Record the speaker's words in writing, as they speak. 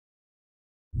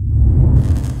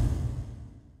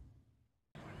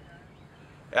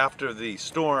After the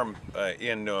storm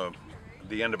in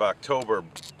the end of October,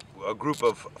 a group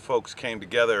of folks came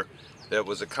together that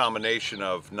was a combination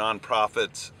of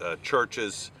nonprofits,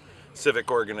 churches,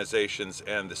 civic organizations,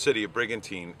 and the city of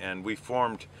Brigantine, and we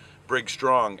formed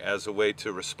BrigStrong as a way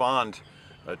to respond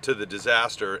to the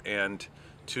disaster and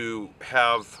to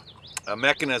have a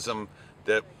mechanism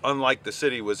that, unlike the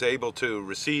city, was able to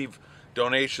receive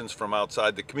donations from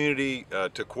outside the community,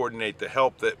 to coordinate the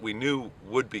help that we knew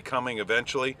would be coming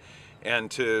eventually, and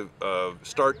to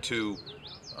start to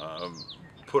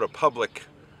put a public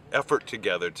effort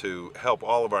together to help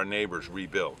all of our neighbors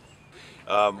rebuild.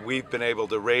 We've been able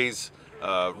to raise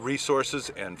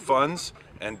resources and funds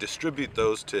and distribute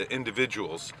those to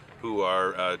individuals who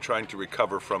are trying to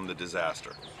recover from the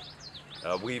disaster.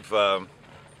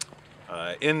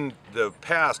 In the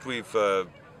past, we've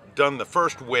done the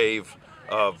first wave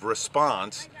of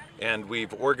response, and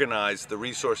we've organized the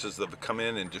resources that have come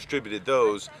in and distributed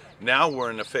those. Now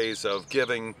we're in a phase of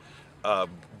giving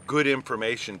good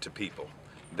information to people.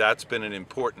 That's been an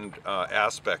important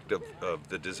aspect of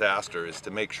the disaster, is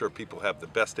to make sure people have the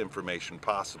best information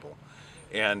possible.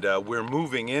 And we're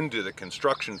moving into the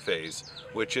construction phase,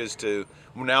 which is to,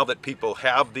 now that people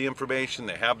have the information,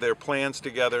 they have their plans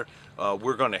together,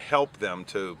 we're going to help them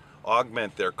to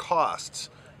augment their costs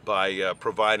by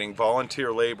providing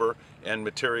volunteer labor and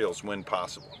materials when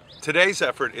possible. Today's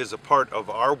effort is a part of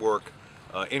our work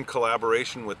in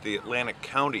collaboration with the Atlantic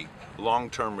County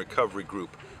Long-Term Recovery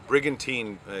Group.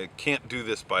 Brigantine can't do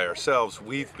this by ourselves.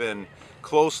 We've been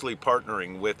closely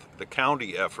partnering with the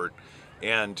county effort,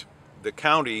 and the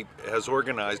county has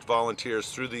organized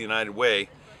volunteers through the United Way,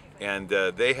 and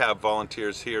they have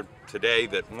volunteers here today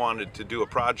that wanted to do a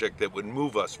project that would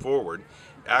move us forward.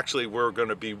 Actually, we're going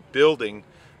to be building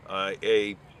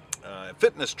a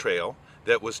fitness trail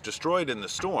that was destroyed in the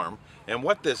storm, and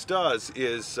what this does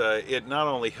is it not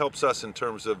only helps us in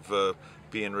terms of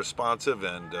being responsive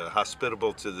and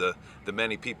hospitable to the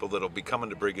many people that will be coming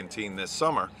to Brigantine this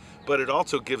summer, but it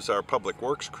also gives our public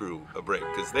works crew a break,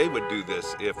 because they would do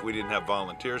this if we didn't have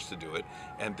volunteers to do it,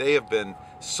 and they have been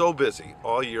so busy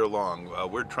all year long.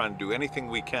 We're trying to do anything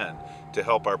we can to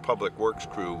help our public works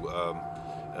crew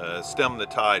stem the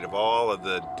tide of all of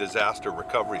the disaster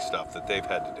recovery stuff that they've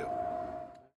had to do.